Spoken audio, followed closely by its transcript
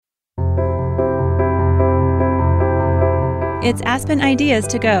It's Aspen Ideas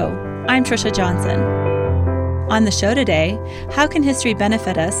to Go. I'm Trisha Johnson. On the show today, how can history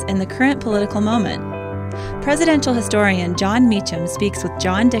benefit us in the current political moment? Presidential historian Jon Meacham speaks with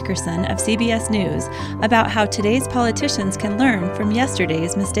John Dickerson of CBS News about how today's politicians can learn from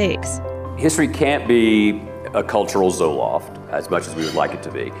yesterday's mistakes. History can't be a cultural Zoloft, as much as we would like it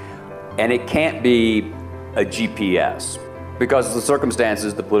to be. And it can't be a GPS, because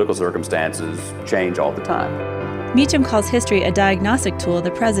the political circumstances change all the time. Meacham calls history a diagnostic tool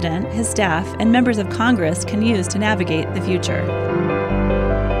the president, his staff, and members of Congress can use to navigate the future.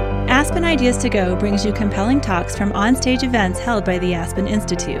 Aspen Ideas to Go brings you compelling talks from onstage events held by the Aspen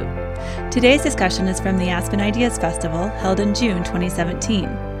Institute. Today's discussion is from the Aspen Ideas Festival, held in June 2017.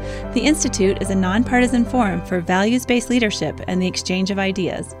 The Institute is a nonpartisan forum for values-based leadership and the exchange of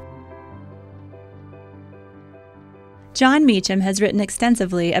ideas. Jon Meacham has written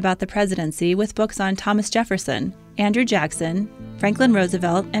extensively about the presidency with books on Thomas Jefferson, Andrew Jackson, Franklin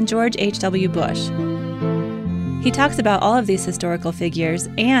Roosevelt, and George H.W. Bush. He talks about all of these historical figures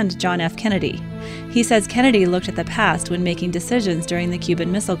and John F. Kennedy. He says Kennedy looked at the past when making decisions during the Cuban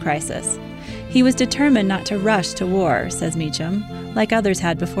Missile Crisis. He was determined not to rush to war, says Meacham, like others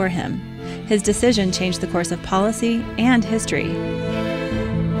had before him. His decision changed the course of policy and history.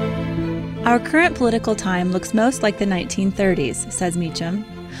 Our current political time looks most like the 1930s, says Meacham.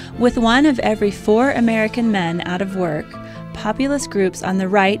 With 1 of every 4 American men out of work, populist groups on the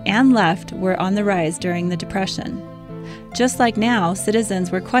right and left were on the rise during the Depression. Just like now,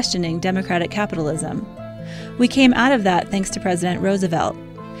 citizens were questioning democratic capitalism. We came out of that thanks to President Roosevelt.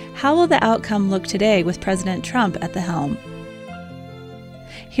 How will the outcome look today with President Trump at the helm?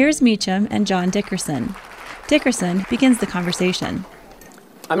 Here's Meacham and John Dickerson. Dickerson begins the conversation.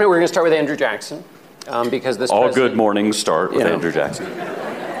 We're going to start with Andrew Jackson, because this all good mornings start with Andrew Jackson.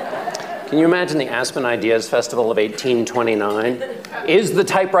 Can you imagine the Aspen Ideas Festival of 1829? Is the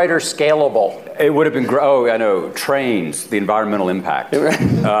typewriter scalable? It would have been I know. Trains, the environmental impact.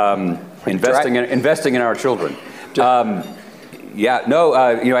 Investing in our children.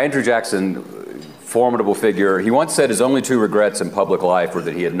 Andrew Jackson, formidable figure. He once said his only 2 regrets in public life were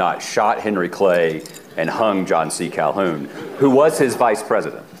that he had not shot Henry Clay and hung John C. Calhoun, who was his vice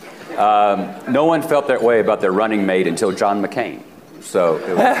president. No one felt that way about their running mate until John McCain. So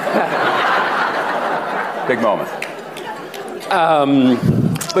it was big moment.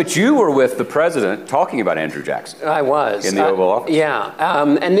 But you were with the president talking about Andrew Jackson. I was. In the Oval Office. Yeah.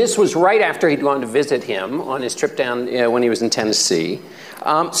 And this was right after he'd gone to visit him on his trip down when he was in Tennessee.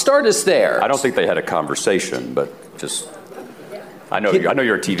 Start us there. I don't think they had a conversation, but just... I know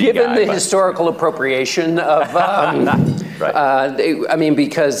you're a TV guy. Given the historical appropriation of... right.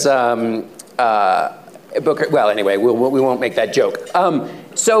 Because... Booker... Well, anyway, we won't make that joke.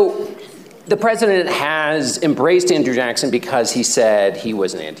 So the president has embraced Andrew Jackson because he said he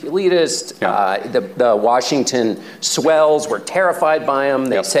was an anti-elitist. Yeah. The Washington swells were terrified by him.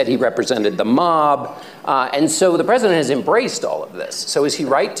 They said he represented the mob. And so the president has embraced all of this. So is he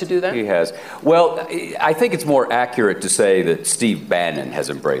right to do that? He has. Well, I think it's more accurate to say that Steve Bannon has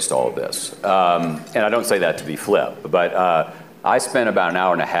embraced all of this. And I don't say that to be flip, but I spent about an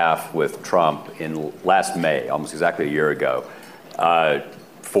hour and a half with Trump in last May, almost exactly a year ago,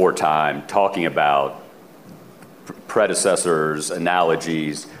 for time, talking about predecessors,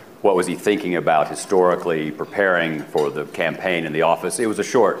 analogies, what was he thinking about historically, preparing for the campaign in the office. It was a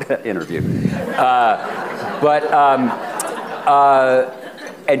short interview.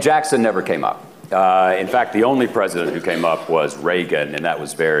 And Jackson never came up. In fact, the only president who came up was Reagan, and that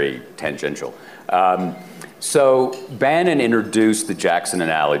was very tangential. So Bannon introduced the Jackson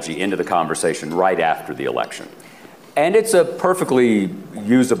analogy into the conversation right after the election. And it's a perfectly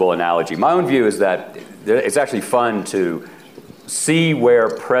usable analogy. My own view is that it's actually fun to see where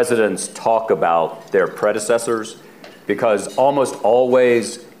presidents talk about their predecessors, because almost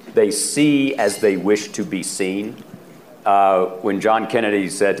always they see as they wish to be seen. When John Kennedy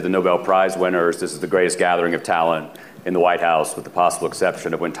said to the Nobel Prize winners, this is the greatest gathering of talent in the White House, with the possible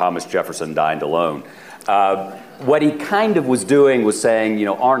exception of when Thomas Jefferson dined alone. What he kind of was doing was saying,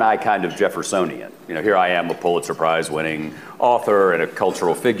 aren't I kind of Jeffersonian? Here I am, a Pulitzer Prize winning author and a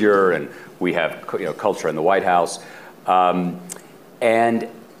cultural figure, and we have culture in the White House. And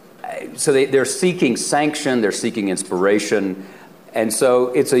so they're seeking sanction, they're seeking inspiration, and so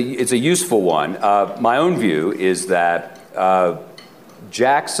it's a useful one. My own view is that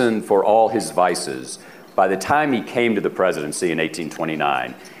Jackson, for all his vices, by the time he came to the presidency in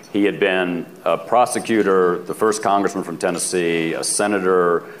 1829, he had been a prosecutor, the first congressman from Tennessee, a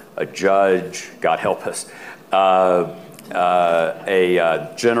senator, a judge, God help us, a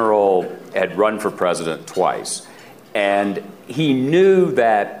general, had run for president twice. And he knew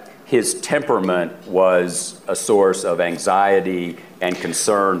that his temperament was a source of anxiety and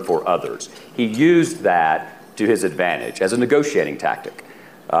concern for others. He used that to his advantage as a negotiating tactic.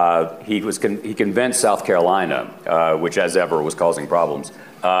 He convinced South Carolina, which as ever was causing problems,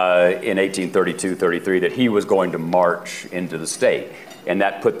 in 1832-33, that he was going to march into the state, and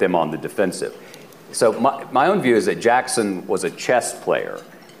that put them on the defensive. So my own view is that Jackson was a chess player,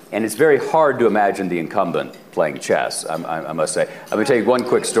 and it's very hard to imagine the incumbent playing chess, I must say. I'm going to tell you one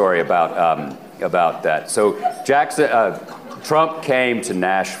quick story about that. So Trump came to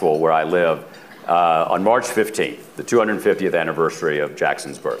Nashville, where I live, on March 15th, the 250th anniversary of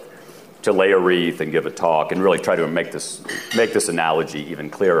Jackson's birth, to lay a wreath and give a talk and really try to make this analogy even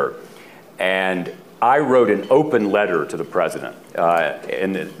clearer. And I wrote an open letter to the president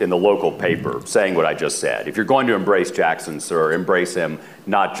in the local paper saying what I just said. If you're going to embrace Jackson, sir, embrace him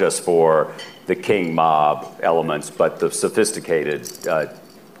not just for the king mob elements, but the sophisticated,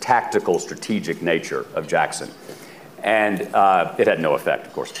 tactical, strategic nature of Jackson. And it had no effect,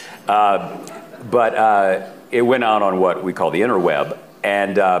 of course. But it went out on what we call the interweb.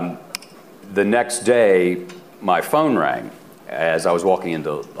 And the next day, my phone rang as I was walking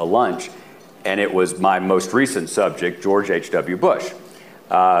into a lunch, and it was my most recent subject, George H.W. Bush,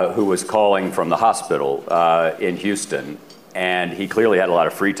 who was calling from the hospital in Houston. And he clearly had a lot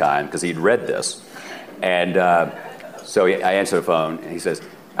of free time because he'd read this. And so I answered the phone, and he says,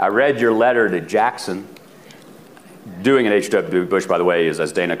 "I read your letter to Jackson." Doing an H.W. Bush, by the way, is,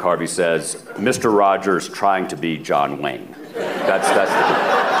 as Dana Carvey says, Mr. Rogers trying to be John Wayne. That's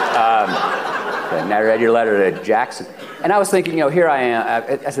and I read your letter to Jackson. And I was thinking, here I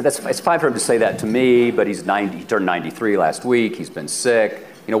am. I said, it's fine for him to say that to me, but he's 90. He turned 93 last week. He's been sick.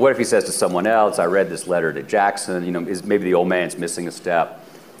 What if he says to someone else, I read this letter to Jackson? Maybe the old man's missing a step.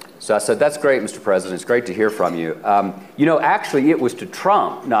 So I said, that's great, Mr. President. It's great to hear from you. Actually, it was to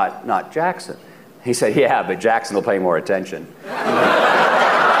Trump, not Jackson. He said, yeah, but Jackson will pay more attention.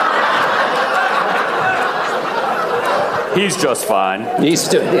 He's just fine. He's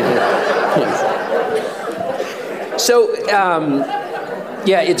still. So,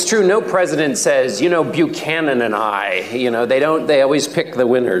 it's true. No president says, Buchanan and I. They don't. They always pick the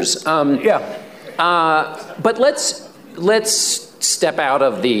winners. But let's step out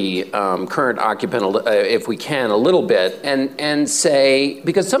of the current occupant, if we can, a little bit, and say,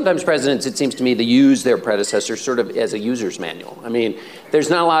 because sometimes presidents, it seems to me, they use their predecessors sort of as a user's manual. I mean,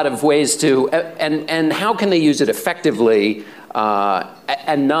 there's not a lot of ways to, and how can they use it effectively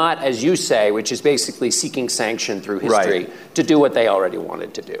and not, as you say, which is basically seeking sanction through history, to do what they already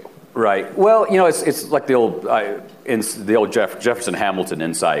wanted to do. Right. Well, it's like the old Jefferson Hamilton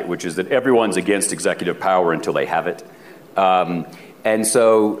insight, which is that everyone's against executive power until they have it. And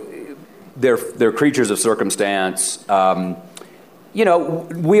so they're creatures of circumstance.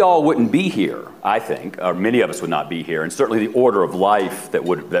 We all wouldn't be here, I think, or many of us would not be here, and certainly the order of life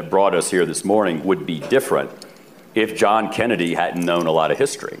that brought us here this morning would be different if John Kennedy hadn't known a lot of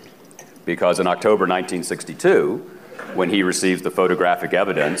history. Because in October 1962, when he receives the photographic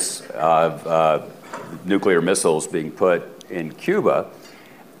evidence of nuclear missiles being put in Cuba,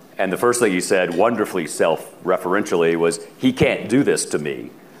 and the first thing he said, wonderfully self-referentially, was, he can't do this to me.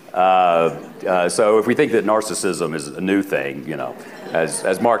 So if we think that narcissism is a new thing,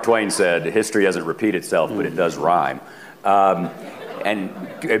 as Mark Twain said, history doesn't repeat itself, but it does rhyme. But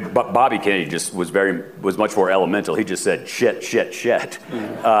Bobby Kennedy just was much more elemental. He just said, shit,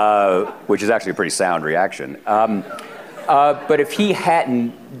 which is actually a pretty sound reaction. But if he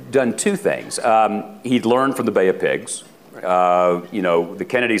hadn't done two things, he'd learned from the Bay of Pigs. The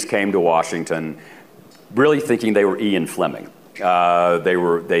Kennedys came to Washington really thinking they were Ian Fleming.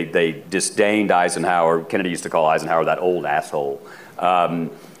 They disdained Eisenhower. Kennedy used to call Eisenhower that old asshole.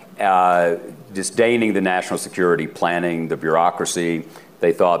 Disdaining the national security planning, the bureaucracy.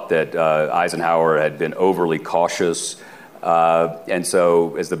 They thought that Eisenhower had been overly cautious. And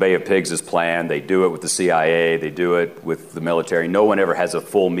so as the Bay of Pigs is planned, they do it with the CIA, they do it with the military. No one ever has a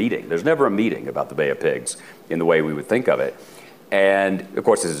full meeting. There's never a meeting about the Bay of Pigs in the way we would think of it. And of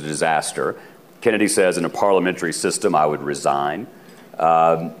course, it's a disaster. Kennedy says, in a parliamentary system, I would resign.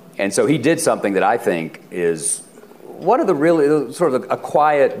 And so he did something that I think is one of the really sort of a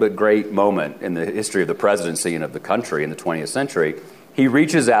quiet but great moment in the history of the presidency and of the country in the 20th century. He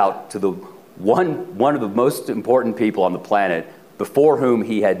reaches out to the one of the most important people on the planet before whom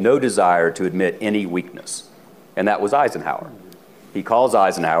he had no desire to admit any weakness, and that was Eisenhower. He calls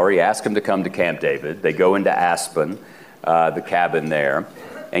Eisenhower. He asks him to come to Camp David. They go into Aspen, the cabin there,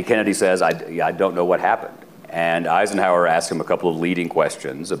 and Kennedy says, I don't know what happened. And Eisenhower asked him a couple of leading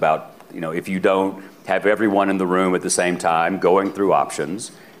questions about, if you don't have everyone in the room at the same time going through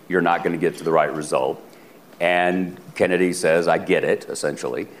options, you're not going to get to the right result. And Kennedy says, I get it,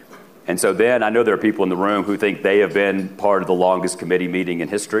 essentially. And so then I know there are people in the room who think they have been part of the longest committee meeting in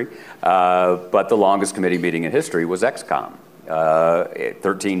history, but the longest committee meeting in history was ExComm,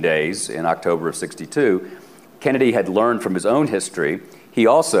 13 days in October of '62. Kennedy had learned from his own history. He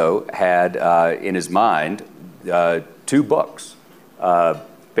also had in his mind 2 books.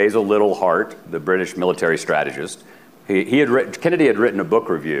 Basil Liddell Hart, the British military strategist, Kennedy had written a book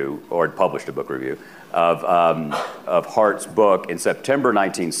review, or had published a book review, of Hart's book in September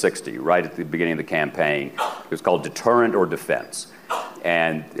 1960, right at the beginning of the campaign. It was called Deterrent or Defense.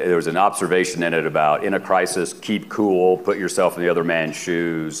 And there was an observation in it about, in a crisis, keep cool, put yourself in the other man's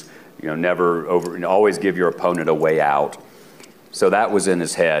shoes, always give your opponent a way out. So that was in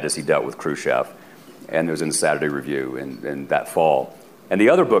his head as he dealt with Khrushchev. And it was in the Saturday Review in that fall. And the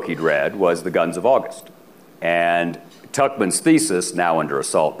other book he'd read was The Guns of August. And Tuchman's thesis, now under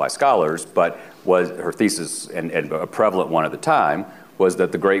assault by scholars, but was her thesis, and a prevalent one at the time, was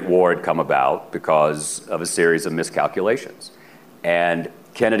that the Great War had come about because of a series of miscalculations. And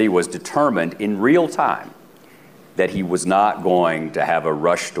Kennedy was determined in real time that he was not going to have a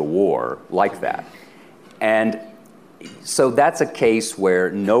rush to war like that. And so that's a case where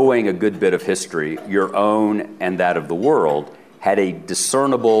knowing a good bit of history, your own and that of the world, had a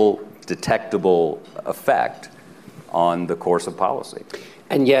discernible, detectable effect on the course of policy.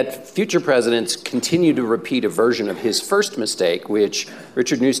 And yet, future presidents continue to repeat a version of his first mistake, which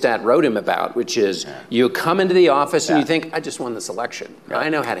Richard Neustadt wrote him about, which is you come into the office and you think, I just won this election. I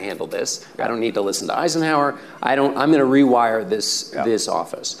know how to handle this. I don't need to listen to Eisenhower. I'm going to rewire this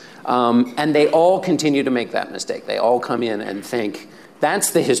office. And they all continue to make that mistake. They all come in and think,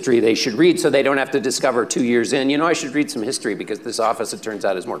 that's the history they should read, so they don't have to discover 2 years in, I should read some history because this office, it turns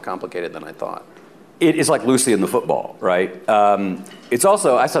out, is more complicated than I thought. It is like Lucy and the football, right? It's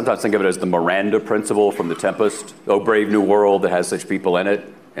also, I sometimes think of it as the Miranda principle from The Tempest. Oh, brave new world that has such people in it.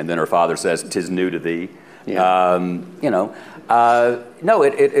 And then her father says, 'tis new to thee. Yeah. No,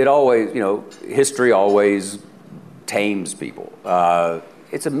 it always, history always tames people.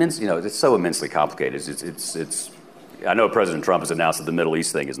 It's immense, it's so immensely complicated. It's I know President Trump has announced that the Middle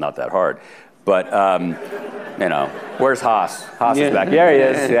East thing is not that hard. But, where's Haas? Haas is back. There he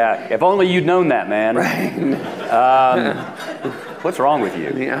is, yeah. If only you'd known that, man. Right. What's wrong with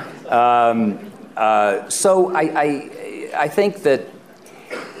you? Yeah. So I think that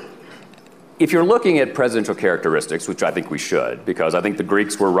if you're looking at presidential characteristics, which I think we should, because I think the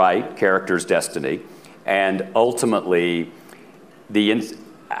Greeks were right, character's destiny, and ultimately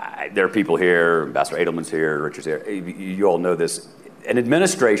there are people here, Ambassador Edelman's here, Richard's here, you all know this. An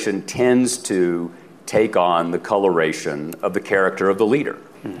administration tends to take on the coloration of the character of the leader.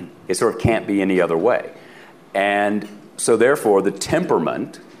 Mm-hmm. It sort of can't be any other way. And so therefore, the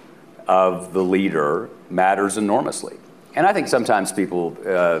temperament of the leader matters enormously. And I think sometimes people,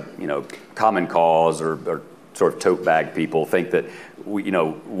 common cause or sort of tote bag people think that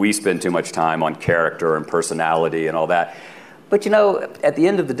we spend too much time on character and personality and all that. But at the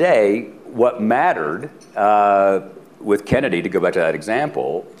end of the day, what mattered with Kennedy, to go back to that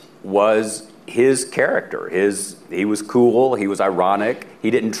example, was his character. He was cool, he was ironic,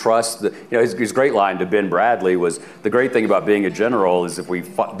 he didn't trust his great line to Ben Bradley was, the great thing about being a general is if we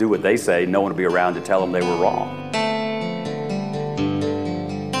do what they say, no one will be around to tell them they were wrong.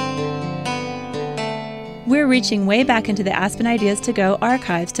 We're reaching way back into the Aspen Ideas to Go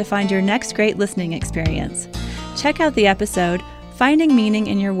archives to find your next great listening experience. Check out the episode, Finding Meaning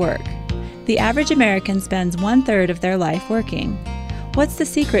in Your Work. The average American spends 1/3 of their life working. What's the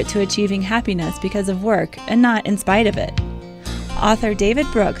secret to achieving happiness because of work and not in spite of it? Author David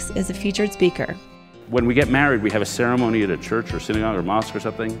Brooks is a featured speaker. When we get married, we have a ceremony at a church or synagogue or mosque or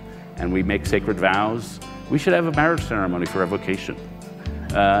something, and we make sacred vows. We should have a marriage ceremony for our vocation.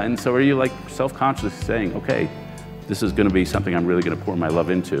 And so are you self-conscious saying, okay, this is going to be something I'm really going to pour my love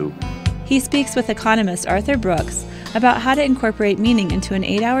into? He speaks with economist Arthur Brooks about how to incorporate meaning into an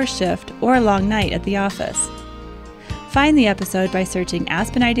 8-hour shift or a long night at the office. Find the episode by searching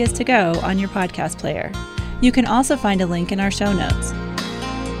Aspen Ideas to Go on your podcast player. You can also find a link in our show notes.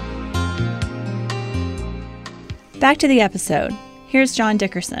 Back to the episode. Here's John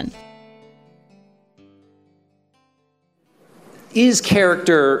Dickerson. is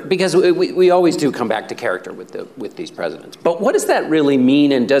character, because we always do come back to character with these presidents, but what does that really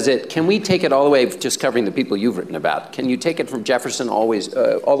mean, and can we take it all the way, just covering the people you've written about, can you take it from Jefferson all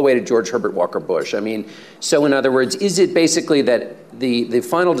the way to George Herbert Walker Bush? I mean, so in other words, is it basically that the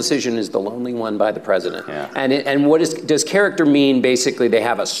final decision is the lonely one by the president? Yeah. And does character mean basically they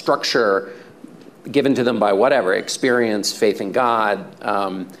have a structure given to them by whatever, experience, faith in God,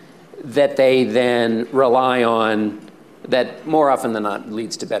 that they then rely on, that more often than not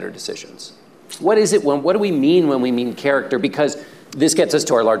leads to better decisions? What is it? What do we mean when we mean character? Because this gets us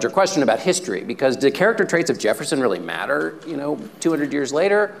to our larger question about history. Because do character traits of Jefferson really matter, 200 years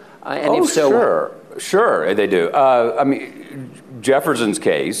later? And if so, sure, they do. I mean, Jefferson's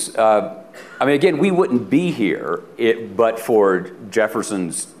case. Again, we wouldn't be here but for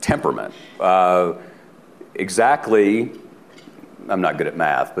Jefferson's temperament. Exactly. I'm not good at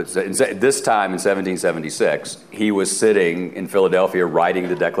math, but this time in 1776, he was sitting in Philadelphia writing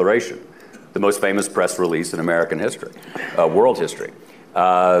the Declaration, the most famous press release in American history, world history.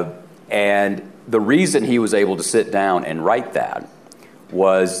 And the reason he was able to sit down and write that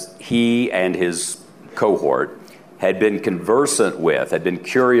was he and his cohort had been conversant with, had been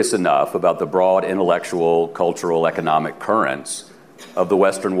curious enough about the broad intellectual, cultural, economic currents of the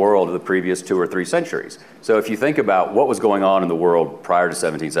Western world of the previous 2 or 3 centuries. So if you think about what was going on in the world prior to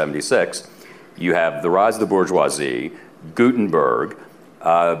 1776, you have the rise of the bourgeoisie, Gutenberg,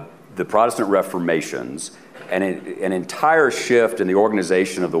 the Protestant Reformations, and an entire shift in the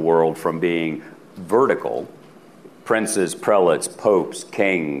organization of the world from being vertical, princes, prelates, popes,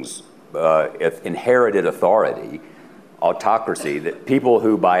 kings, inherited authority, autocracy, that people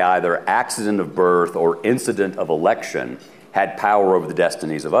who by either accident of birth or incident of election had power over the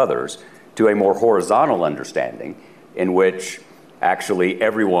destinies of others, to a more horizontal understanding in which actually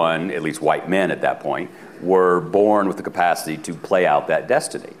everyone, at least white men at that point, were born with the capacity to play out that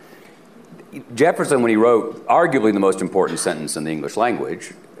destiny. Jefferson, when he wrote arguably the most important sentence in the English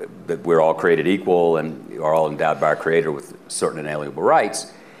language, that we're all created equal and are all endowed by our Creator with certain inalienable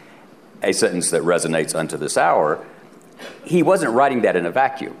rights, a sentence that resonates unto this hour, he wasn't writing that in a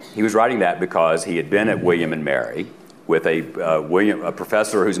vacuum. He was writing that because he had been at William and Mary with a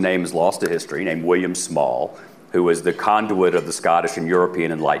professor whose name is lost to history, named William Small, who was the conduit of the Scottish and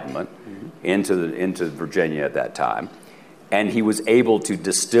European Enlightenment into Virginia at that time. And he was able to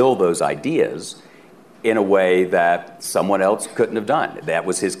distill those ideas in a way that someone else couldn't have done. That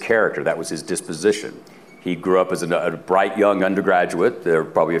was his character. That was his disposition. He grew up as a bright young undergraduate. There are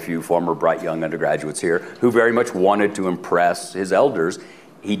probably a few former bright young undergraduates here who very much wanted to impress his elders.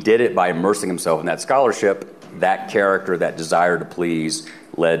 He did it by immersing himself in that scholarship. That character, that desire to please,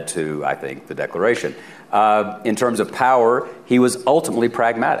 led to, I think, the Declaration. In terms of power, he was ultimately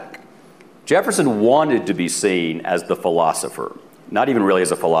pragmatic. Jefferson wanted to be seen as the philosopher, not even really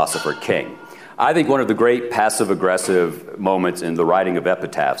as a philosopher king. I think one of the great passive-aggressive moments in the writing of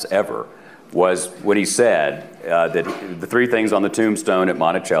epitaphs ever was when he said that the 3 things on the tombstone at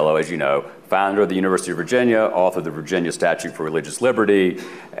Monticello, as you know, founder of the University of Virginia, author of the Virginia Statute for Religious Liberty,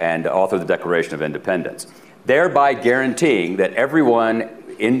 and author of the Declaration of Independence, thereby guaranteeing that everyone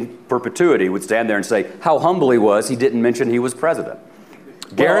in perpetuity would stand there and say how humble he was he didn't mention he was president.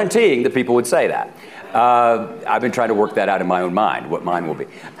 Guaranteeing that people would say that. I've been trying to work that out in my own mind, what mine will be.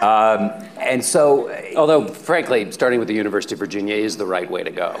 And so... Although, frankly, starting with the University of Virginia is the right way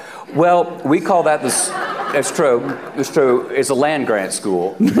to go. Well, we call that this... That's true. It's true. It's a land-grant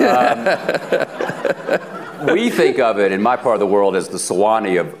school. We think of it in my part of the world as the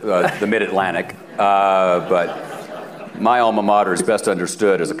Sewanee of the Mid-Atlantic, but my alma mater is best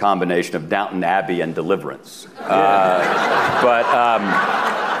understood as a combination of Downton Abbey and Deliverance.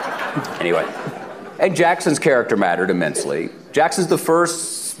 Anyway, and Jackson's character mattered immensely. Jackson's the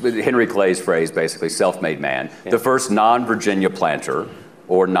first, Henry Clay's phrase, basically, self-made man, the first non-Virginia planter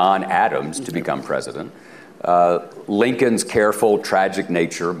or non-Adams to become president. Lincoln's careful, tragic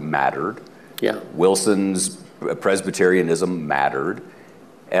nature mattered. Yeah. Wilson's Presbyterianism mattered.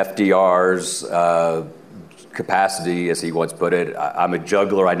 FDR's capacity, as he once put it, I'm a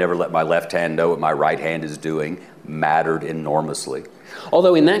juggler, I never let my left hand know what my right hand is doing, mattered enormously.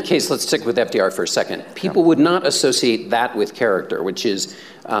 Although in that case, let's stick with FDR for a second. People would not associate that with character, which is,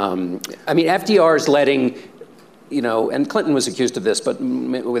 FDR's letting, and Clinton was accused of this, but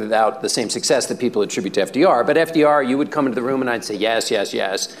without the same success that people attribute to FDR. But FDR, you would come into the room and I'd say, yes, yes,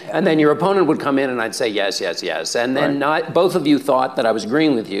 yes. And then your opponent would come in and I'd say, yes, yes, yes. And then both of you thought that I was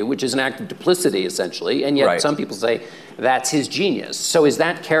agreeing with you, which is an act of duplicity, essentially. And yet some people say that's his genius. So is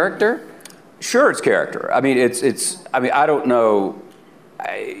that character? Sure, it's character. I don't know.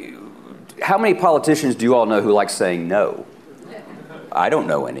 How many politicians do you all know who like saying no? I don't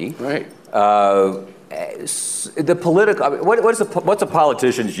know any. Right. The political, what's a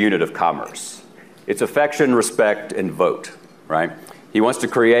politician's unit of commerce? It's affection, respect, and vote, right? He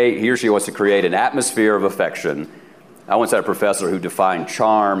or she wants to create an atmosphere of affection. I once had a professor who defined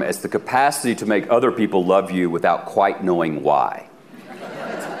charm as the capacity to make other people love you without quite knowing why.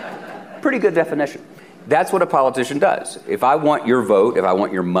 Pretty good definition. That's what a politician does. If I want your vote, if I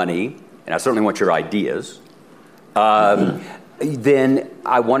want your money, and I certainly want your ideas, then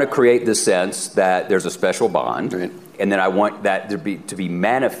I want to create the sense that there's a special bond, right. And then I want that to be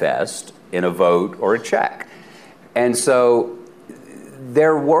manifest in a vote or a check. And so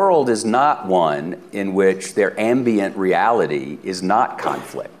their world is not one in which their ambient reality is not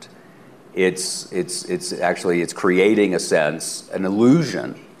conflict. It's creating a sense, an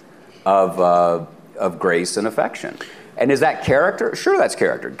illusion of grace and affection. And is that character? Sure, that's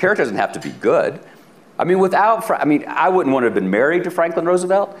character. Character doesn't have to be good. I mean, I wouldn't want to have been married to Franklin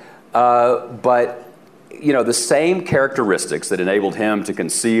Roosevelt, but the same characteristics that enabled him to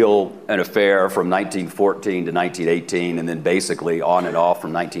conceal an affair from 1914 to 1918, and then basically on and off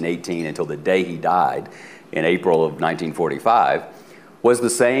from 1918 until the day he died in April of 1945, was the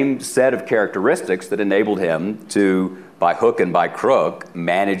same set of characteristics that enabled him to, by hook and by crook,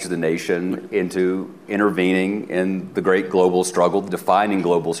 manage the nation into intervening in the great global struggle, the defining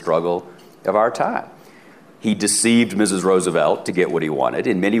global struggle of our time. He deceived Mrs. Roosevelt to get what he wanted.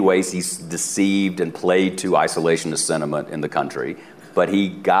 In many ways, he's deceived and played to isolationist sentiment in the country, but he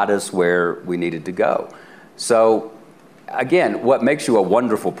got us where we needed to go. So, again, what makes you a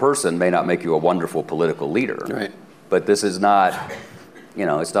wonderful person may not make you a wonderful political leader. Right. But this is not,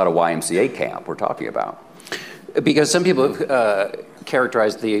 it's not a YMCA camp we're talking about. Because some people have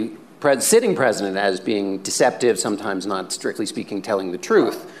characterized the sitting president as being deceptive, sometimes not strictly speaking telling the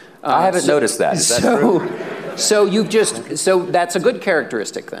truth. I haven't noticed that. Is that true? So that's a good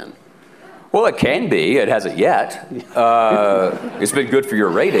characteristic then? Well, it can be. It hasn't yet. It's been good for your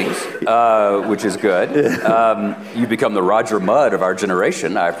ratings, which is good. You've become the Roger Mudd of our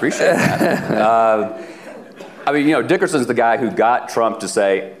generation. I appreciate that. Dickerson's the guy who got Trump to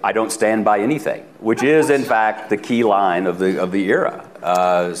say, "I don't stand by anything," which is, in fact, the key line of the era.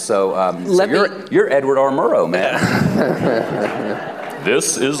 You're Edward R. Murrow, man.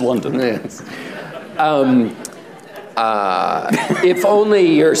 This is London. Yes. If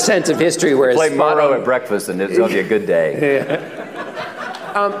only your sense of history were as play Murrow at breakfast and it'll be a good day.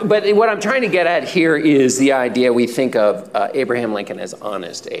 But what I'm trying to get at here is the idea we think of Abraham Lincoln as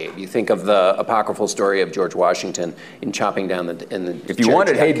Honest Abe. You think of the apocryphal story of George Washington in chopping down the If you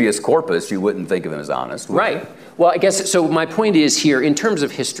wanted habeas corpus, you wouldn't think of him as honest. Right. Well, I guess, so my point is here, in terms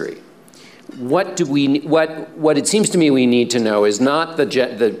of history, what it seems to me we need to know is not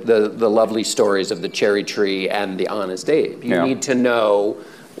the lovely stories of the cherry tree and the Honest Abe. You need to know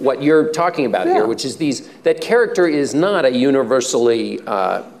what you're talking about here, which is that character is not a universally,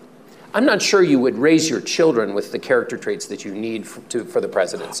 I'm not sure you would raise your children with the character traits that you need for the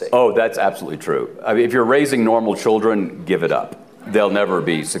presidency. Oh, that's absolutely true. I mean, if you're raising normal children, give it up. They'll never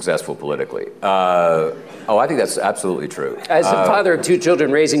be successful politically. I think that's absolutely true. As a father of two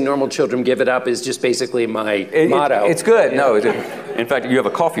children, raising normal children, give it up is just basically my motto. It's good. No, in fact, you have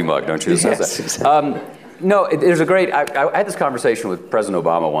a coffee mug, don't you? Yes, exactly. No, there's a great, I had this conversation with President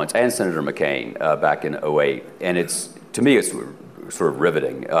Obama once and Senator McCain back in 2008, and to me, it's sort of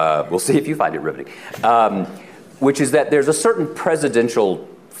riveting. We'll see if you find it riveting. Which is that there's a certain presidential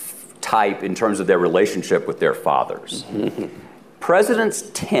type in terms of their relationship with their fathers. Mm-hmm. Presidents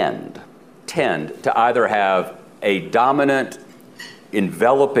tend to either have a dominant,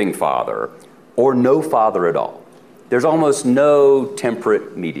 enveloping father or no father at all. There's almost no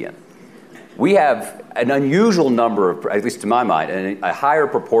temperate median. We have an unusual number of, at least to my mind, a higher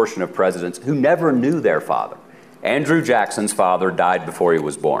proportion of presidents who never knew their father. Andrew Jackson's father died before he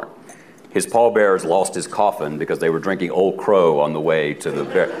was born. His pallbearers lost his coffin because they were drinking Old Crow on the way to the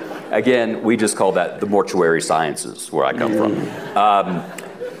burial. Again, we just call that the mortuary sciences, where I come from.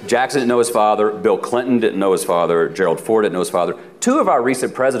 Jackson didn't know his father. Bill Clinton didn't know his father. Gerald Ford didn't know his father. Two of our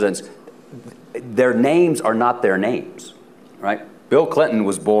recent presidents, their names are not their names, right? Bill Clinton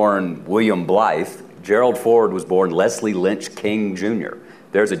was born William Blythe. Gerald Ford was born Leslie Lynch King Jr.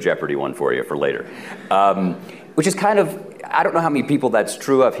 There's a Jeopardy one for you for later. Which is kind of, I don't know how many people that's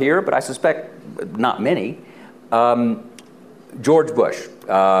true of here, but I suspect not many. George Bush,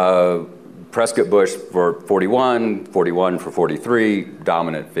 Prescott Bush for 41 for 43,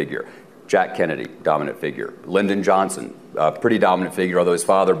 dominant figure. Jack Kennedy, dominant figure. Lyndon Johnson, pretty dominant figure, although his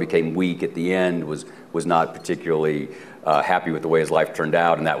father became weak at the end, was not particularly happy with the way his life turned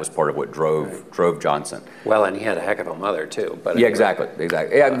out, and that was part of what drove Johnson. Well, and he had a heck of a mother too. But yeah, exactly.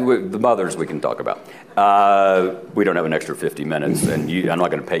 Yeah, the mothers we can talk about. We don't have an extra 50 minutes, and I'm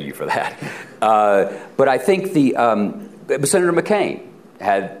not going to pay you for that. But I think Senator McCain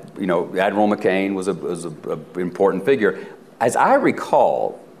had, Admiral McCain was an important figure. As I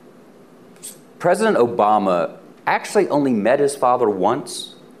recall, President Obama actually only met his father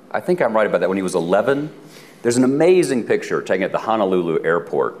once. I think I'm right about that, when he was 11. There's an amazing picture taken at the Honolulu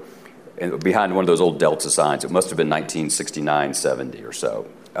airport behind one of those old Delta signs. It must have been 1969, 70 or so,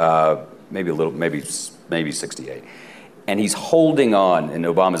 maybe 68. And he's holding on, and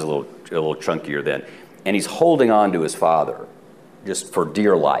Obama's a little chunkier then, and he's holding on to his father just for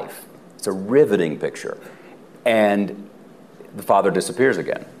dear life. It's a riveting picture. And the father disappears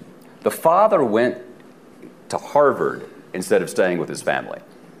again. The father went to Harvard instead of staying with his family.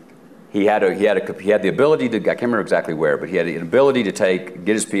 He had the ability to, I can't remember exactly where, but he had an ability to get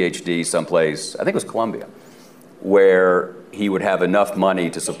his PhD someplace, I think it was Columbia, where he would have enough money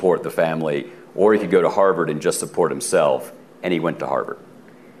to support the family, or he could go to Harvard and just support himself, and he went to Harvard.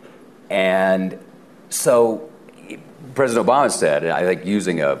 And so President Obama said, and I think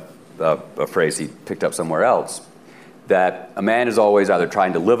using a phrase he picked up somewhere else, that a man is always either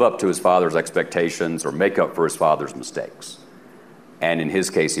trying to live up to his father's expectations or make up for his father's mistakes. And in his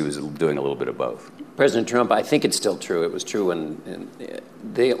case, he was doing a little bit of both. President Trump, I think it's still true. It was true when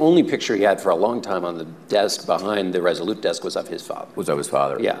the only picture he had for a long time on the desk behind the Resolute desk was of his father. Was of his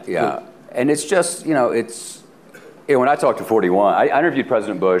father. Yeah. Yeah. And it's just, when I talked to 41, I interviewed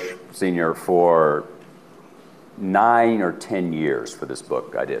President Bush Sr. for 9 or 10 years for this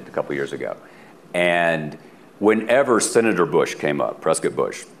book I did a couple years ago. And whenever Senator Bush came up, Prescott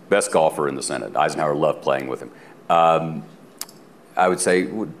Bush, best golfer in the Senate, Eisenhower loved playing with him, I would say,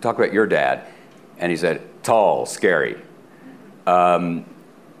 talk about your dad. And he said, tall, scary. And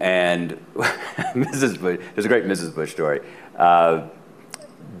Mrs. Bush, there's a great Mrs. Bush story.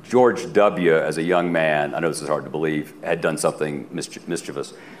 George W., as a young man, I know this is hard to believe, had done something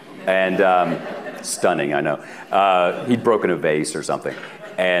mischievous. And stunning, I know. He'd broken a vase or something.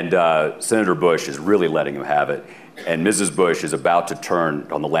 And Senator Bush is really letting him have it. And Mrs. Bush is about to turn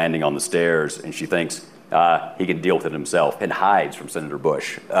on the landing on the stairs, and she thinks, he can deal with it himself, and hides from Senator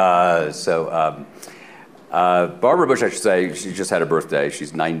Bush. Barbara Bush, I should say, she just had her birthday.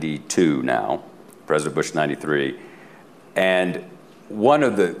 She's 92 now. President Bush, 93. And one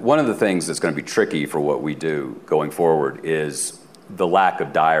of the things that's going to be tricky for what we do going forward is the lack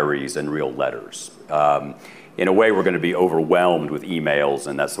of diaries and real letters. In a way, we're going to be overwhelmed with emails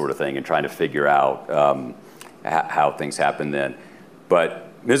and that sort of thing and trying to figure out how things happen then. But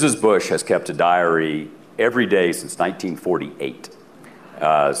Mrs. Bush has kept a diary every day since 1948.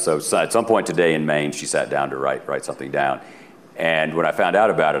 So at some point today in Maine, she sat down to write something down. And when I found out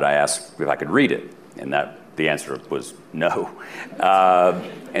about it, I asked if I could read it, and the answer was no.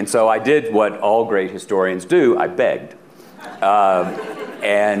 And so I did what all great historians do. I begged.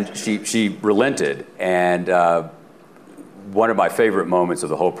 And she relented. And one of my favorite moments of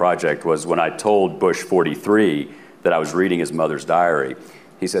the whole project was when I told Bush 43 that I was reading his mother's diary.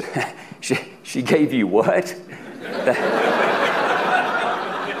 He said, she gave you what?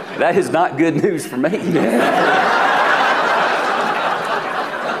 That is not good news for me.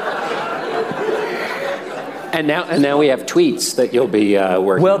 And now we have tweets that you'll be working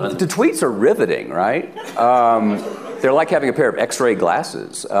on. Well, the tweets are riveting, right? They're like having a pair of X-ray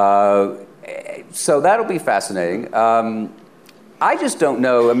glasses. So that'll be fascinating. I just don't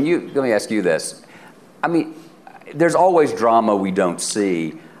know. Let me ask you this. There's always drama we don't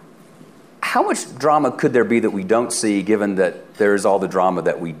see. How much drama could there be that we don't see, given that there's all the drama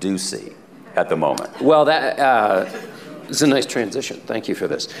that we do see at the moment? Well, that is a nice transition. Thank you for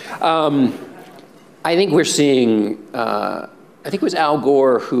this. I think we're seeing, I think it was Al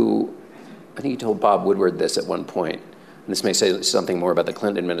Gore who, I think he told Bob Woodward this at one point, and this may say something more about the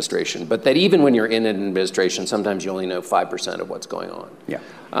Clinton administration, but that even when you're in an administration, sometimes you only know 5% of what's going on. Yeah.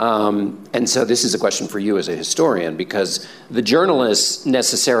 And so this is a question for you as a historian, because the journalists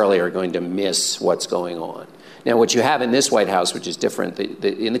necessarily are going to miss what's going on. Now, what you have in this White House, which is different,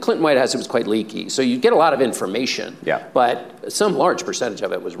 in the Clinton White House, it was quite leaky. So you get a lot of information, but some large percentage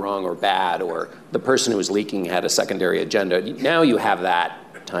of it was wrong or bad, or the person who was leaking had a secondary agenda. Now you have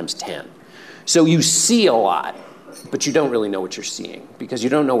that times 10. So you see a lot, but you don't really know what you're seeing, because you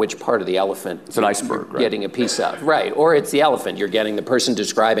don't know which part of the elephant it's an iceberg, you're getting a piece of. Right, or it's the elephant. You're getting the person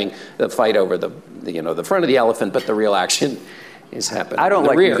describing the fight over the front of the elephant, but the real action is happening. I don't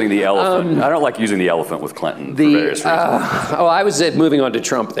like using the elephant. I don't like using the elephant with Clinton for various reasons. I was moving on to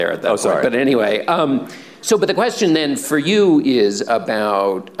Trump there at that point. Sorry. But anyway, So, but the question then for you is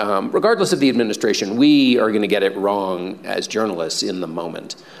about, regardless of the administration, we are going to get it wrong as journalists in the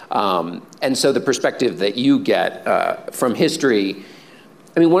moment. And so the perspective that you get from history,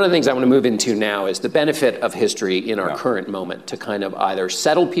 I mean, one of the things I want to move into now is the benefit of history in our current moment to kind of either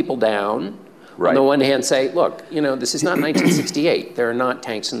settle people down, on the one hand say, look, you know, this is not 1968. There are not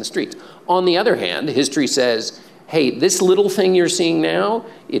tanks in the streets. On the other hand, history says, hey, this little thing you're seeing now,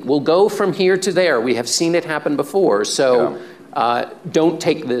 it will go from here to there. We have seen it happen before, so don't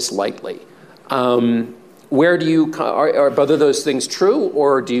take this lightly. Where do you, are both of those things true,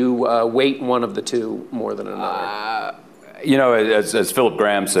 or do you weight one of the two more than another? You know, as Philip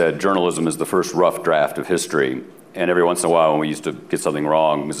Graham said, journalism is the first rough draft of history. And every once in a while, when we used to get something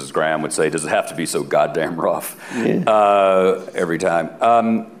wrong, Mrs. Graham would say, does it have to be so goddamn rough? Every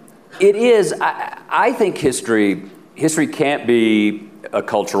time. It is, I think history can't be a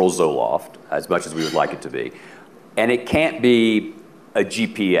cultural Zoloft, as much as we would like it to be. And it can't be a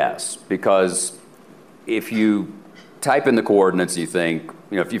GPS, because if you type in the coordinates, you think,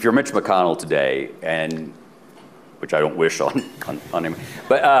 you know, if you're Mitch McConnell today, and which I don't wish on him,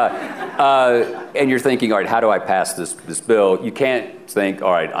 but and you're thinking, all right, how do I pass this bill? You can't think,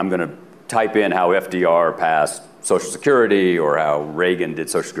 all right, I'm going to type in how FDR passed Social Security or how Reagan did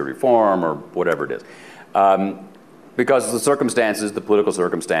Social Security reform or whatever it is. Because the circumstances, the political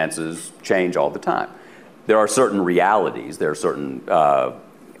circumstances change all the time. There are certain realities, there are certain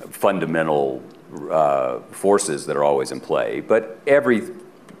fundamental forces that are always in play, but every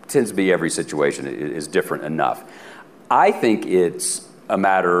situation is different enough. I think it's a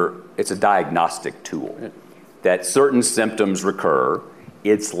diagnostic tool, that certain symptoms recur.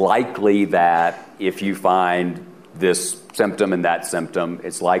 It's likely that if you find this symptom and that symptom,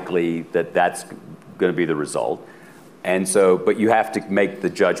 it's likely that that's going to be the result. And so, but you have to make the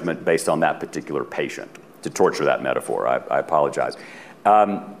judgment based on that particular patient, to torture that metaphor. I apologize.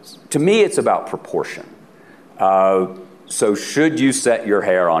 To me, it's about proportion. So should you set your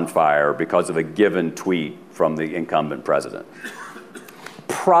hair on fire because of a given tweet from the incumbent president?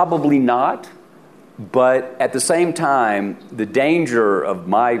 Probably not. But at the same time, the danger of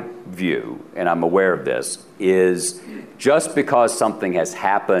my view, and I'm aware of this, is just because something has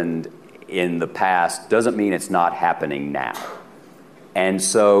happened in the past doesn't mean it's not happening now. And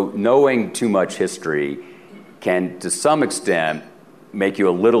so knowing too much history can, to some extent, make you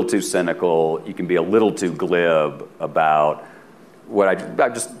a little too cynical. You can be a little too glib about what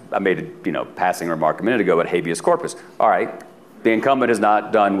I made a passing remark a minute ago about habeas corpus. All right, the incumbent has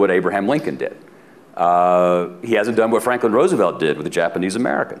not done what Abraham Lincoln did. He hasn't done what Franklin Roosevelt did with the Japanese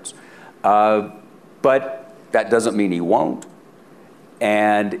Americans. But that doesn't mean he won't.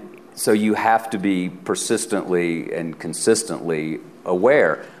 And so you have to be persistently and consistently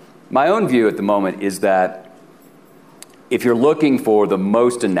aware. My own view at the moment is that if you're looking for the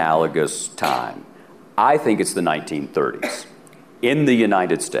most analogous time, I think it's the 1930s in the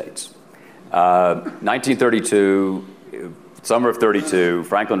United States. 1932, summer of 32,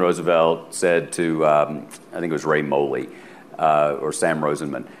 Franklin Roosevelt said to, I think it was Ray Moley or Sam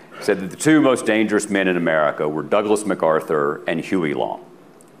Rosenman, said that the two most dangerous men in America were Douglas MacArthur and Huey Long,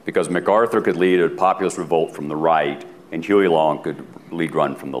 because MacArthur could lead a populist revolt from the right and Huey Long could lead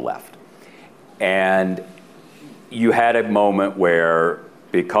one from the left. And you had a moment where,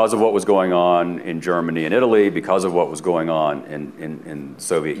 because of what was going on in Germany and Italy, because of what was going on in the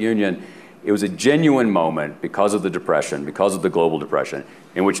Soviet Union, it was a genuine moment, because of the Depression, because of the global depression,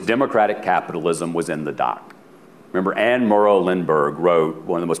 in which democratic capitalism was in the dock. Remember, Anne Morrow Lindbergh wrote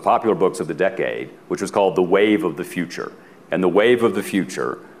one of the most popular books of the decade, which was called The Wave of the Future. And the wave of the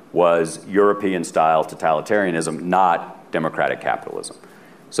future was European-style totalitarianism, not democratic capitalism.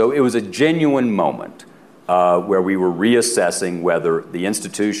 So it was a genuine moment where we were reassessing whether the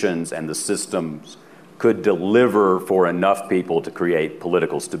institutions and the systems could deliver for enough people to create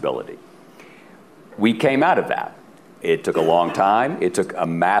political stability. We came out of that. It took a long time. It took a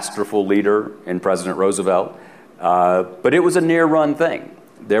masterful leader in President Roosevelt, but it was a near-run thing.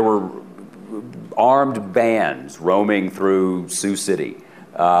 There were armed bands roaming through Sioux City.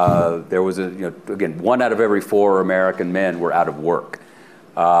 There was again, 1 out of every 4 American men were out of work.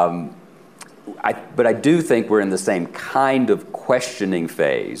 But I do think we're in the same kind of questioning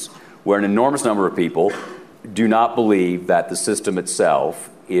phase where an enormous number of people do not believe that the system itself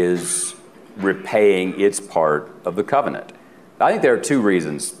is repaying its part of the covenant. I think there are 2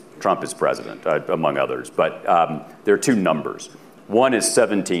 reasons Trump is president, among others, but there are 2 numbers. One is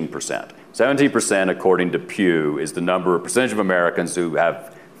 17%. 17%, according to Pew, is the percentage of Americans who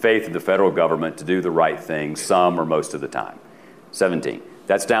have faith in the federal government to do the right thing some or most of the time. 17.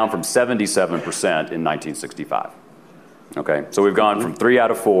 That's down from 77% in 1965. Okay, so we've gone from 3 out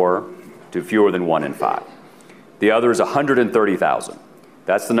of 4 to fewer than 1 in 5. The other is 130,000.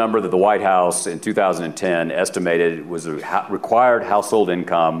 That's the number that the White House in 2010 estimated was a required household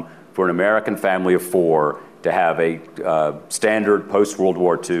income for an American family of 4 to have a standard post-World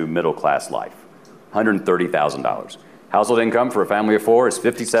War II middle-class life. $130,000. Household income for a family of 4 is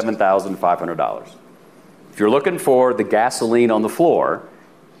 $57,500. If you're looking for the gasoline on the floor,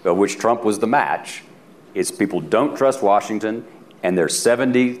 of which Trump was the match, it's people don't trust Washington, and they're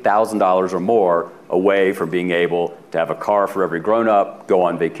 $70,000 or more away from being able to have a car for every grown-up, go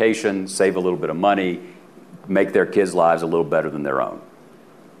on vacation, save a little bit of money, make their kids' lives a little better than their own.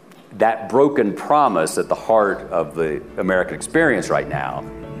 That broken promise at the heart of the American experience right now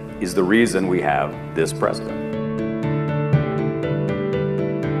is the reason we have this president.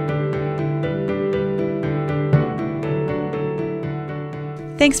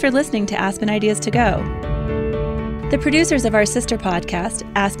 Thanks for listening to Aspen Ideas to Go. The producers of our sister podcast,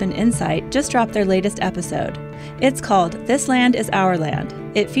 Aspen Insight, just dropped their latest episode. It's called This Land is Our Land.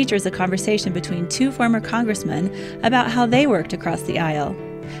 It features a conversation between 2 former congressmen about how they worked across the aisle.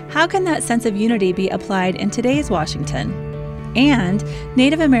 How can that sense of unity be applied in today's Washington? And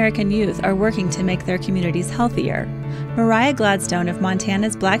Native American youth are working to make their communities healthier. Mariah Gladstone of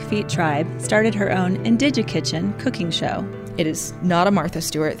Montana's Blackfeet tribe started her own Indigikitchen cooking show. It is not a Martha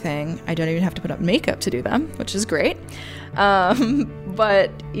Stewart thing. I don't even have to put up makeup to do them, which is great. But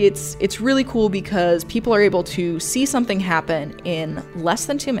it's really cool because people are able to see something happen in less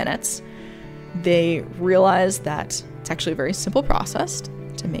than 2 minutes. They realize that it's actually a very simple process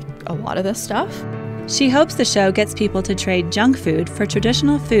to make a lot of this stuff. She hopes the show gets people to trade junk food for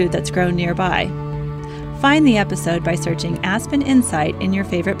traditional food that's grown nearby. Find the episode by searching Aspen Insight in your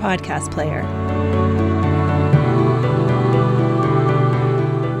favorite podcast player.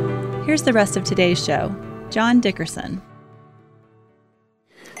 Here's the rest of today's show. John Dickerson.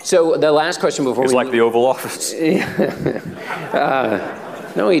 So the last question before it's like the Oval Office.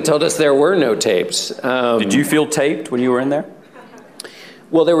 No, he told us there were no tapes. Did you feel taped when you were in there?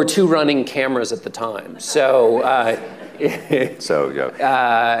 Well, there were 2 running cameras at the time. So, Well, I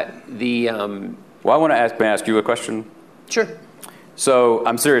want to ask you a question. Sure. So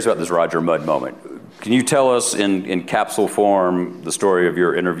I'm serious about this Roger Mudd moment. Can you tell us in capsule form the story of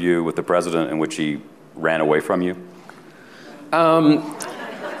your interview with the president in which he ran away from you? You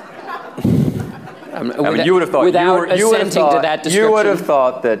would have thought you would have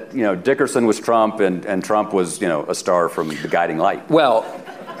thought that Dickerson was Trump and Trump was a star from The Guiding Light. Well,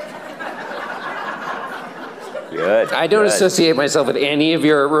 good. I don't associate myself with any of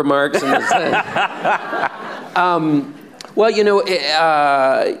your remarks in this. Well, you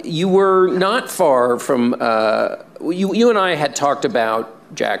were not far from. You and I had talked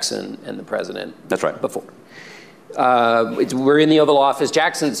about Jackson and the president. That's right. Before. We're in the Oval Office.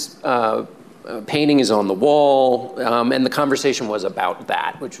 Jackson's painting is on the wall, and the conversation was about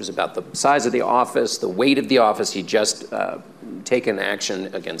that, which was about the size of the office, the weight of the office. He'd just taken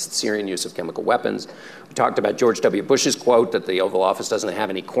action against Syrian use of chemical weapons. We talked about George W. Bush's quote that the Oval Office doesn't have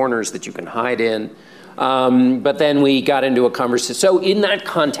any corners that you can hide in. But then we got into a conversation. So in that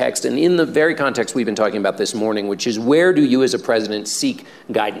context, and in the very context we've been talking about this morning, which is where do you as a president seek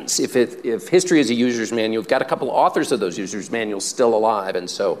guidance? If history is a user's manual, you've got a couple of authors of those user's manuals still alive. And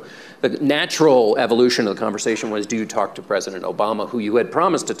so the natural evolution of the conversation was, do you talk to President Obama, who you had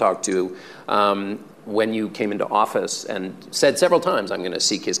promised to talk to when you came into office, and said several times, I'm going to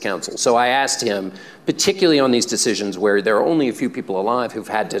seek his counsel. So I asked him, particularly on these decisions where there are only a few people alive who've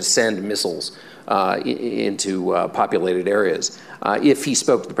had to send missiles into populated areas. If he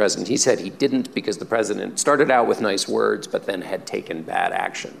spoke to the president, he said he didn't because the president started out with nice words, but then had taken bad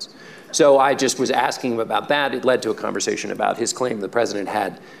actions. So I just was asking him about that. It led to a conversation about his claim the president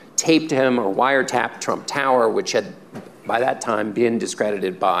had taped him or wiretapped Trump Tower, which had by that time been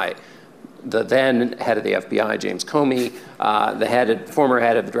discredited by the then head of the FBI, James Comey, the former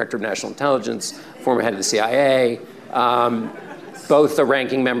head of the Director of National Intelligence, former head of the CIA, both the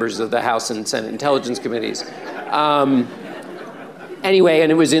ranking members of the House and Senate Intelligence Committees. Anyway,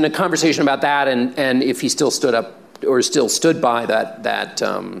 and it was in a conversation about that, and if he still stood up or still stood by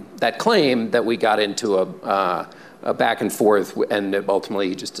that claim, that we got into a back and forth, and ultimately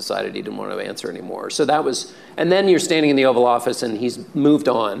he just decided he didn't want to answer anymore. So that was, and then you're standing in the Oval Office, and he's moved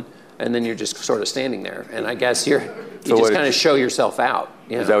on, and then you're just sort of standing there, and I guess you just kind of show yourself out.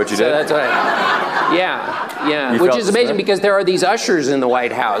 Is that what you did? That's right. Yeah. Which is amazing because there are these ushers in the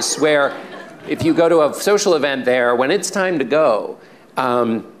White House where if you go to a social event there, when it's time to go,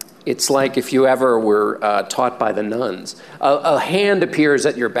 It's like if you ever were taught by the nuns. A hand appears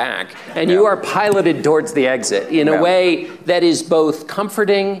at your back, and you are piloted towards the exit in a way that is both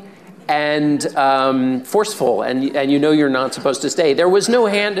comforting and forceful, and you know you're not supposed to stay. There was no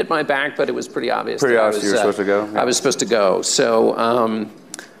hand at my back, but it was pretty obvious. Pretty obvious you were supposed to go? Yeah. I was supposed to go, so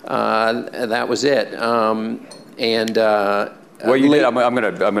that was it. Well, you did. I'm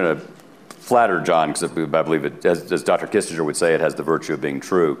going to flatter John, because I believe it, as Dr. Kissinger would say, it has the virtue of being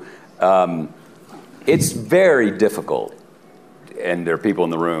true. It's very difficult, and there are people in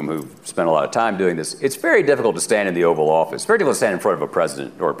the room who've spent a lot of time doing this. It's very difficult to stand in the Oval Office. It's very difficult to stand in front of a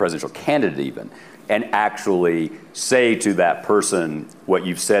president or a presidential candidate even, and actually say to that person what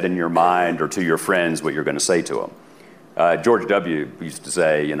you've said in your mind, or to your friends what you're going to say to them. George W. used to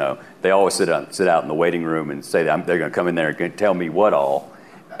say, they always sit out in the waiting room and say that they're going to come in there and tell me what all.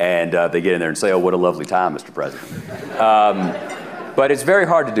 And they get in there and say, oh, what a lovely time, Mr. President. But it's very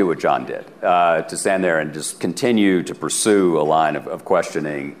hard to do what John did, to stand there and just continue to pursue a line of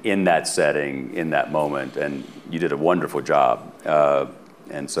questioning in that setting, in that moment. And you did a wonderful job.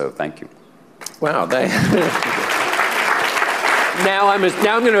 And so thank you. Wow. Now I'm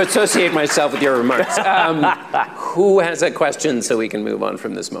going to associate myself with your remarks. Who has a question so we can move on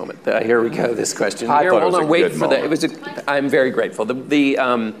from this moment? Here we go. This question. I thought it was a good moment. I'm very grateful.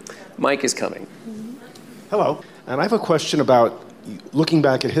 The mic is coming. Hello. And I have a question about looking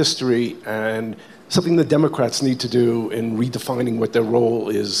back at history and something the Democrats need to do in redefining what their role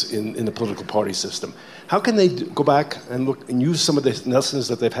is in the political party system. How can they go back and look and use some of the lessons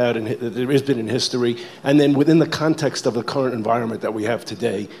that they've had that there has been in history, and then within the context of the current environment that we have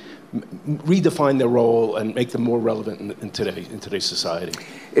today, redefine their role and make them more relevant in today's society?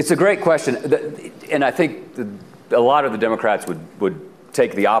 It's a great question, and I think a lot of the Democrats would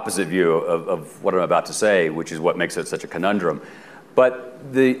take the opposite view of what I'm about to say, which is what makes it such a conundrum.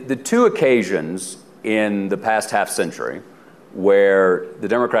 But the two occasions in the past half century where the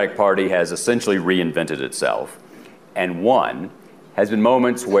Democratic Party has essentially reinvented itself and won has been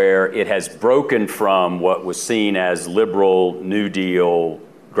moments where it has broken from what was seen as liberal, New Deal,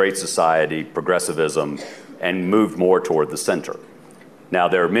 Great Society, progressivism, and moved more toward the center. Now,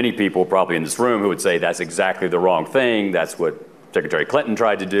 there are many people probably in this room who would say that's exactly the wrong thing. That's what Secretary Clinton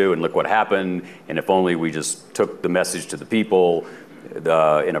tried to do, and look what happened. And if only we just took the message to the people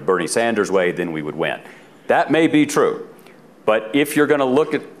in a Bernie Sanders way, then we would win. That may be true. But if you're going to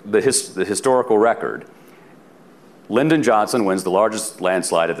look at the historical record, Lyndon Johnson wins the largest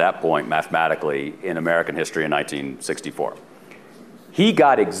landslide at that point, mathematically, in American history in 1964. He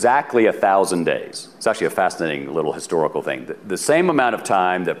got exactly 1,000 days. It's actually a fascinating little historical thing. The same amount of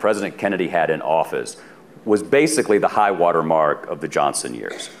time that President Kennedy had in office was basically the high water mark of the Johnson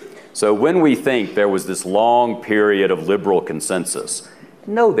years. So when we think there was this long period of liberal consensus,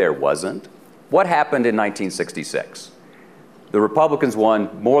 no, there wasn't. What happened in 1966? The Republicans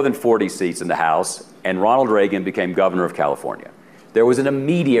won more than 40 seats in the House, and Ronald Reagan became governor of California. There was an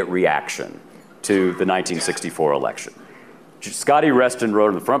immediate reaction to the 1964 election. Scotty Reston wrote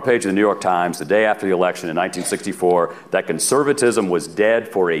on the front page of the New York Times the day after the election in 1964 that conservatism was dead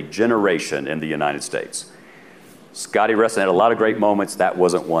for a generation in the United States. Scotty Reston had a lot of great moments. That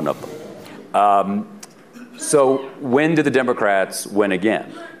wasn't one of them. So when did the Democrats win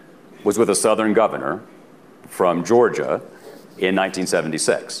again? Was with a Southern governor from Georgia in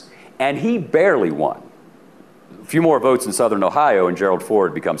 1976. And he barely won. A few more votes in Southern Ohio, and Gerald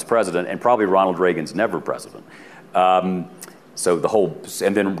Ford becomes president, and probably Ronald Reagan's never president.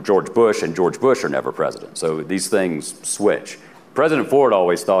 And then George Bush and George Bush are never president. So these things switch. President Ford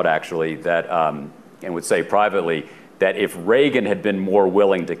always thought, actually, that, and would say privately, that if Reagan had been more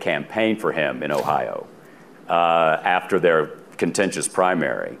willing to campaign for him in Ohio after their contentious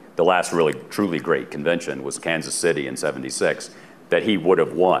primary, the last really truly great convention was Kansas City in '76, that he would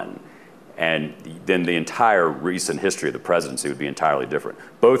have won. And then the entire recent history of the presidency would be entirely different.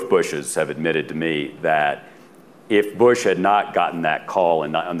 Both Bushes have admitted to me that if Bush had not gotten that call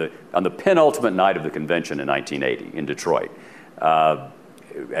on the penultimate night of the convention in 1980 in Detroit,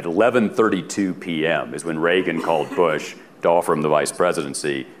 at 11:32 p.m. is when Reagan called Bush to offer him the vice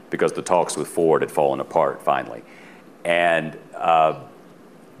presidency because the talks with Ford had fallen apart finally. And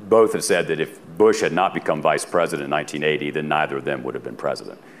both have said that if Bush had not become vice president in 1980, then neither of them would have been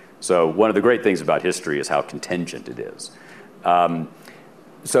president. So one of the great things about history is how contingent it is.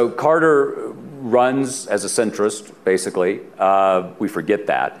 So Carter runs as a centrist, basically. We forget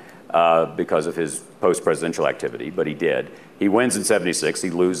that because of his post-presidential activity, but he did. He wins in '76, he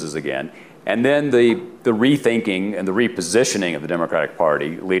loses again. And then the rethinking and the repositioning of the Democratic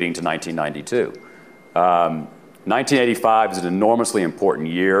Party leading to 1992. 1985 is an enormously important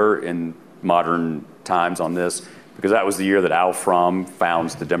year in modern times on this, because that was the year that Al Frum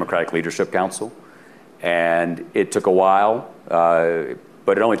founds the Democratic Leadership Council. And it took a while,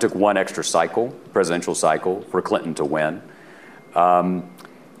 but it only took one extra cycle, presidential cycle, for Clinton to win.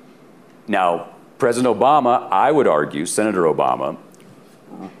 Now, President Obama, I would argue, Senator Obama,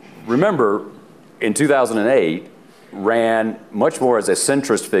 remember, in 2008, ran much more as a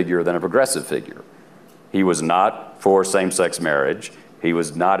centrist figure than a progressive figure. He was not for same-sex marriage. He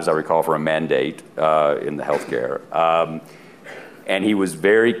was not, as I recall, for a mandate in the healthcare. And he was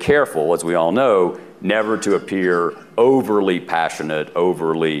very careful, as we all know, never to appear overly passionate,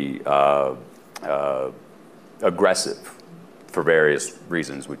 overly aggressive, for various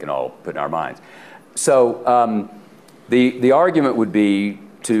reasons we can all put in our minds. So the argument would be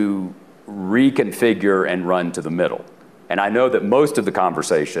to reconfigure and run to the middle. And I know that most of the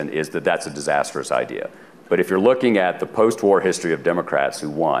conversation is that that's a disastrous idea. But if you're looking at the post-war history of Democrats who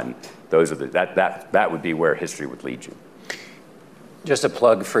won, those are that would be where history would lead you. Just a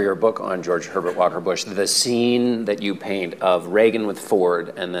plug for your book on George Herbert Walker Bush. The scene that you paint of Reagan with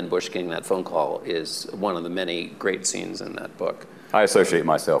Ford and then Bush getting that phone call is one of the many great scenes in that book. I associate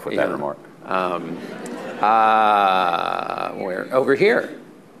myself with that remark. Where? Over here.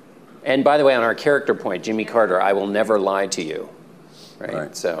 And by the way, on our character point, Jimmy Carter, I will never lie to you.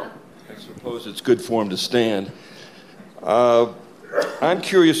 Right. So I suppose it's good form to stand. I'm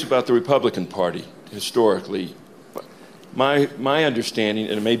curious about the Republican Party historically. My understanding,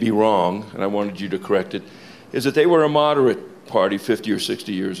 and it may be wrong, and I wanted you to correct it, is that they were a moderate party 50 or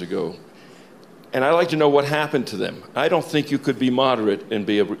 60 years ago. And I'd like to know what happened to them. I don't think you could be moderate and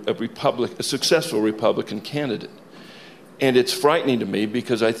be a successful Republican candidate. And it's frightening to me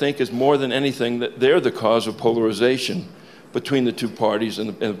because I think it's more than anything that they're the cause of polarization between the two parties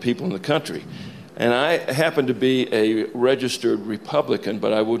and the people in the country. And I happen to be a registered Republican,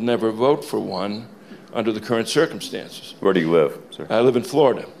 but I would never vote for one under the current circumstances. Where do you live, sir? I live in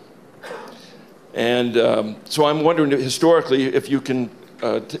Florida. And so I'm wondering historically if you can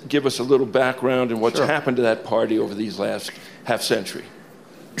give us a little background on what's happened to that party over these last half century.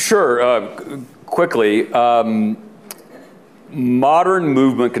 Sure. Quickly, modern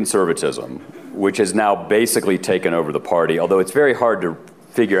movement conservatism, which has now basically taken over the party, although it's very hard to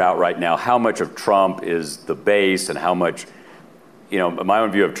figure out right now how much of Trump is the base and how much, my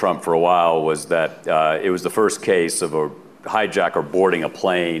own view of Trump for a while was that it was the first case of a hijacker boarding a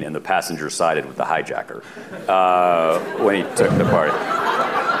plane and the passenger sided with the hijacker when he took the party.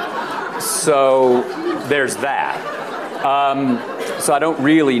 So there's that. So I don't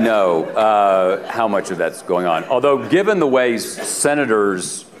really know how much of that's going on. Although given the ways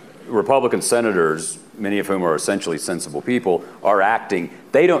senators, Republican senators, many of whom are essentially sensible people, are acting,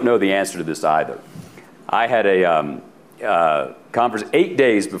 they don't know the answer to this either. I had a conference 8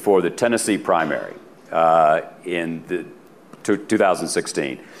 days before the Tennessee primary in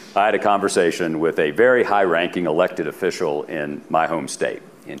 2016. I had a conversation with a very high-ranking elected official in my home state,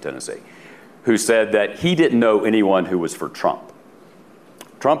 in Tennessee, who said that he didn't know anyone who was for Trump.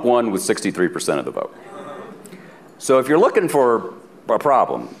 Trump won with 63% of the vote. So if you're looking for a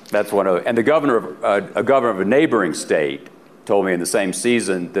problem, that's one of, and the governor of a neighboring state told me in the same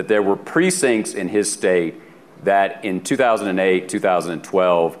season that there were precincts in his state that in 2008,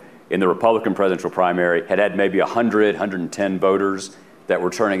 2012, in the Republican presidential primary, had maybe 100, 110 voters that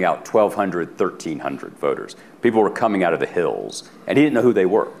were turning out 1,200, 1,300 voters. People were coming out of the hills, and he didn't know who they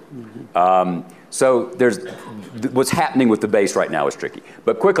were. So what's happening with the base right now is tricky.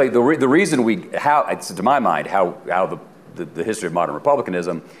 But quickly, the reason to my mind, how the history of modern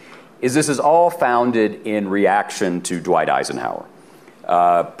republicanism is this is all founded in reaction to Dwight Eisenhower.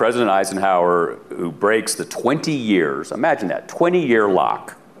 President Eisenhower, who breaks the 20 years, imagine that, 20-year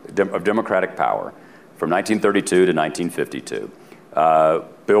lock of Democratic power from 1932 to 1952.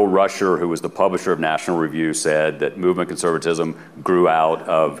 Bill Rusher, who was the publisher of National Review, said that movement conservatism grew out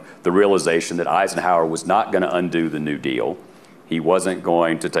of the realization that Eisenhower was not going to undo the New Deal. He wasn't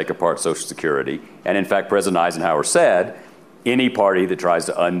going to take apart Social Security. And in fact, President Eisenhower said, any party that tries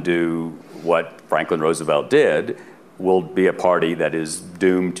to undo what Franklin Roosevelt did will be a party that is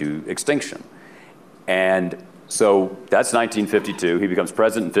doomed to extinction. And so that's 1952. He becomes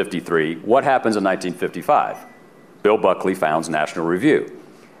president in 53. What happens in 1955? Bill Buckley founds National Review.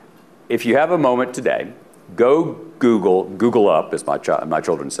 If you have a moment today, go Google up, as my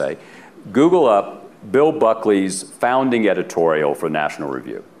children say, Google up Bill Buckley's founding editorial for National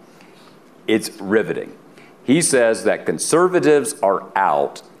Review. It's riveting. He says that conservatives are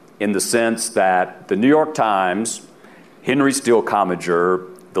out in the sense that the New York Times, Henry Steele Commager,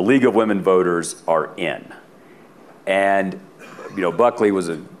 the League of Women Voters are in. And, Buckley was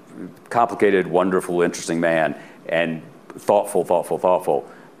a complicated, wonderful, interesting man, and thoughtful.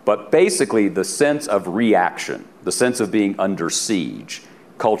 But basically, the sense of reaction, the sense of being under siege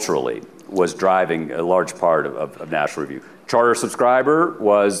culturally, was driving a large part of National Review. Charter subscriber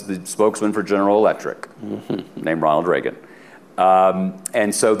was the spokesman for General Electric, named Ronald Reagan.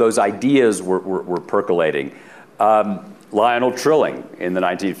 And so those ideas were percolating. Lionel Trilling in the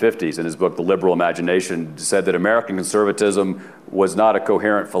 1950s, in his book, The Liberal Imagination, said that American conservatism was not a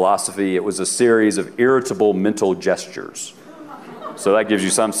coherent philosophy, it was a series of irritable mental gestures. So that gives you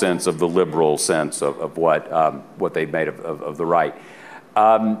some sense of the liberal sense of what they've made of the right.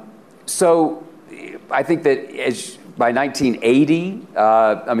 So I think that by 1980,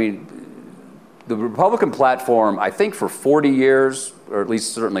 the Republican platform, I think for 40 years, or at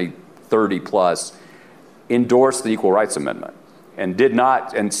least certainly 30 plus, endorsed the Equal Rights Amendment, and did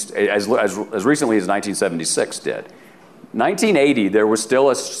not, and as recently as 1976 did. 1980, there was still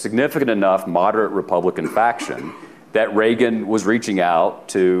a significant enough moderate Republican faction that Reagan was reaching out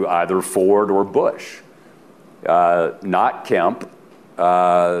to either Ford or Bush, not Kemp,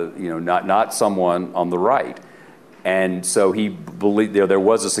 not someone on the right. And so he believed there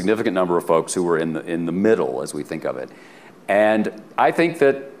was a significant number of folks who were in the middle, as we think of it. And I think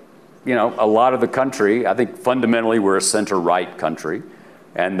that, a lot of the country, I think fundamentally we're a center-right country,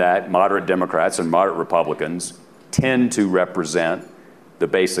 and that moderate Democrats and moderate Republicans tend to represent the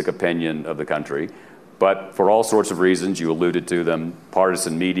basic opinion of the country. But for all sorts of reasons, you alluded to them,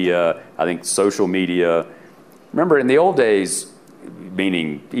 partisan media, I think social media. Remember, in the old days,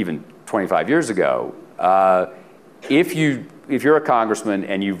 meaning even 25 years ago, if you're a congressman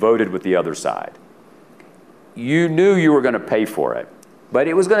and you voted with the other side, you knew you were going to pay for it, but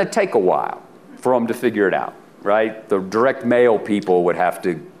it was going to take a while for them to figure it out, right? The direct mail people would have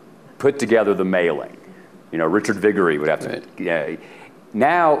to put together the mailing. Richard Viguerie would have to. Right. Yeah.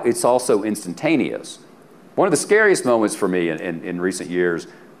 Now it's also instantaneous. One of the scariest moments for me in recent years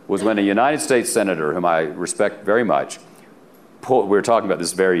was when a United States senator, whom I respect very much, we were talking about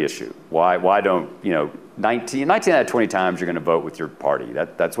this very issue. Why don't, 19 out of 20 times you're going to vote with your party.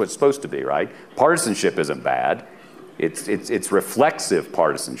 That's what it's supposed to be, right? Partisanship isn't bad. It's reflexive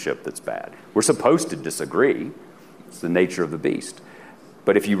partisanship that's bad. We're supposed to disagree. It's the nature of the beast.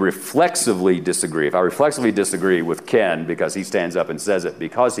 But if you reflexively disagree, if I reflexively disagree with Ken because he stands up and says it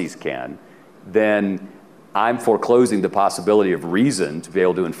because he's Ken, then I'm foreclosing the possibility of reason to be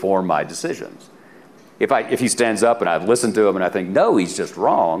able to inform my decisions. If he stands up and I've listened to him and I think, no, he's just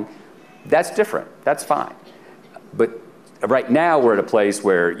wrong, that's different. That's fine. But right now we're at a place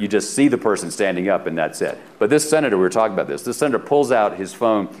where you just see the person standing up and that's it. But this senator, we were talking about this senator pulls out his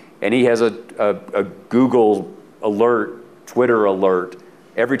phone and he has a Google alert, Twitter alert,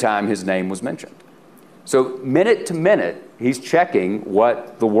 every time his name was mentioned. So minute to minute, he's checking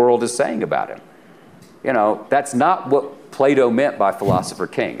what the world is saying about him. That's not what Plato meant by philosopher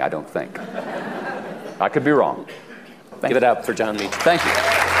king, I don't think. I could be wrong. Give it up for Jon Meacham. Thank you.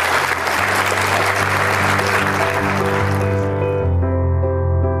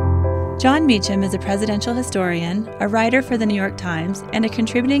 Jon Meacham is a presidential historian, a writer for the New York Times, and a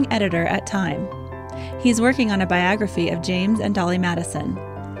contributing editor at Time. He's working on a biography of James and Dolly Madison.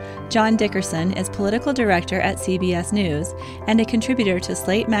 John Dickerson is political director at CBS News and a contributor to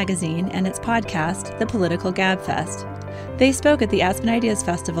Slate Magazine and its podcast, The Political Gabfest. They spoke at the Aspen Ideas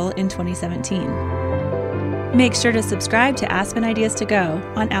Festival in 2017. Make sure to subscribe to Aspen Ideas to Go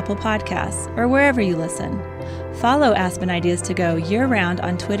on Apple Podcasts or wherever you listen. Follow Aspen Ideas to Go year-round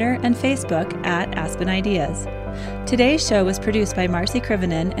on Twitter and Facebook at Aspen Ideas. Today's show was produced by Marcy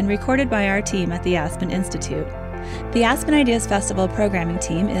Krivonen and recorded by our team at the Aspen Institute. The Aspen Ideas Festival programming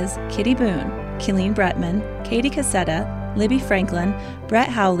team is Kitty Boone, Killeen Bretman, Katie Cassetta, Libby Franklin, Brett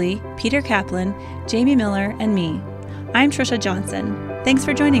Howley, Peter Kaplan, Jamie Miller, and me. I'm Trisha Johnson. Thanks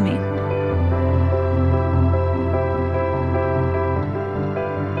for joining me.